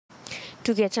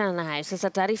Tukiachana na hayo, sasa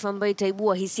taarifa ambayo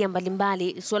itaibua hisia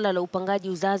mbalimbali, suala la upangaji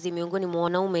uzazi miongoni mwa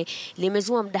wanaume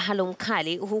limezua mdahalo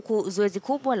mkali, huku zoezi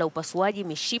kubwa la upasuaji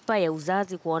mishipa ya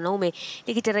uzazi kwa wanaume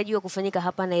likitarajiwa kufanyika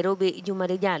hapa Nairobi juma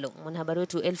lijalo. Mwanahabari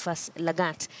wetu Elfas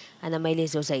Lagat ana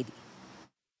maelezo zaidi.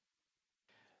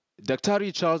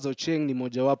 Daktari Charles Ocheng ni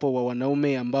mojawapo wa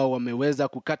wanaume ambao wameweza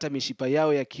kukata mishipa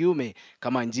yao ya kiume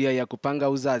kama njia ya kupanga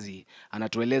uzazi.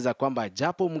 Anatueleza kwamba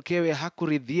japo mkewe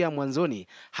hakuridhia mwanzoni,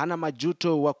 hana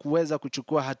majuto wa kuweza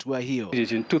kuchukua hatua hiyo. It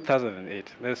is in 2008,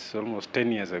 that's almost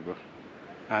 10 years ago.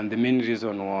 And the main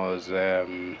reason was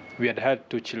we had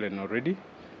 2 children already.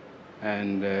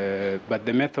 And but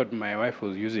the method my wife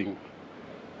was using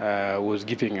was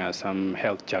giving us some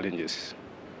health challenges.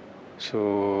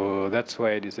 So that's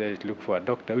why I decided to look for a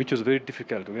doctor, which was very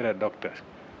difficult to get a doctor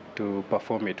to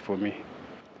perform it for me.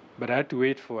 But I had to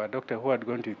wait for a doctor who had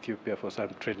gone to Ethiopia for some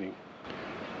training.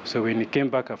 So when he came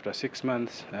back after 6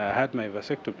 months, I had my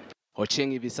vasectomy.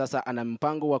 Ocheng hivi sasa ana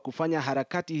mpango wa kufanya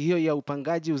harakati hiyo ya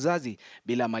upangaji uzazi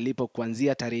bila malipo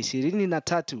kuanzia tarehe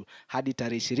 23 hadi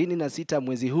tarehe 26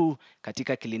 mwezi huu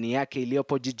katika kliniki yake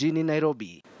iliyopo jijini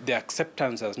Nairobi. The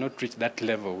acceptance has not reached that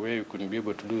level where you could be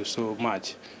able to do so much.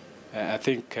 I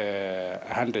think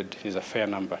 100 is a fair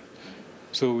number.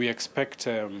 So we expect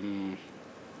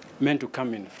men to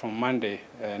come in from Monday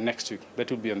next week.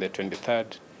 That will be on the 23rd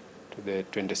to the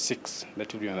 26th.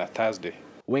 That will be on a Thursday.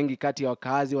 Wengi kati ya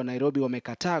wakaazi wa Nairobi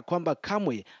wamekataa kwamba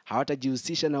kamwe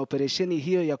hawatajihusisha na operesheni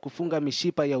hiyo ya kufunga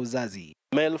mishipa ya uzazi.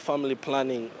 Male family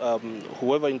planning,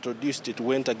 whoever introduced it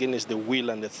went against the will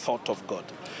and the thought of God.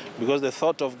 Because the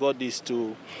thought of God is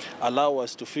to allow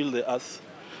us to fill the earth.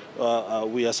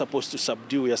 We are supposed to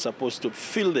subdue, we are supposed to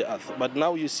fill the earth. But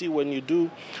now you see, when you do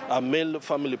a male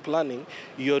family planning,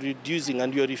 you're reducing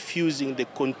and you're refusing the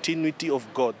continuity of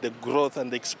God, the growth and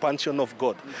the expansion of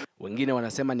God. Wengine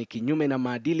wanasema ni kinyume na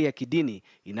maadili ya kidini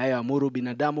inayoamuru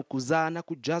binadamu kuzaa na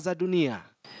kujaza dunia.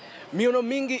 Miono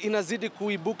mingi inazidi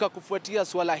kuibuka kufuatia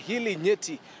swala hili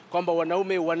nyeti kwamba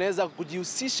wanaume wanaweza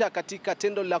kujihusisha katika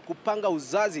tendo la kupanga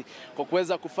uzazi kwa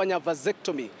kuweza kufanya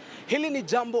vasectomy. Hili ni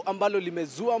jambo ambalo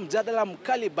limezua mjadala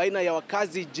mkali baina ya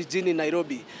wakazi jijini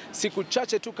Nairobi, siku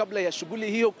chache tu kabla ya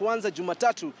shughuli hiyo kuanza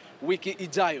Jumatatu wiki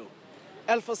ijayo.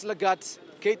 Elfas Lagat,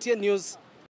 KTN News,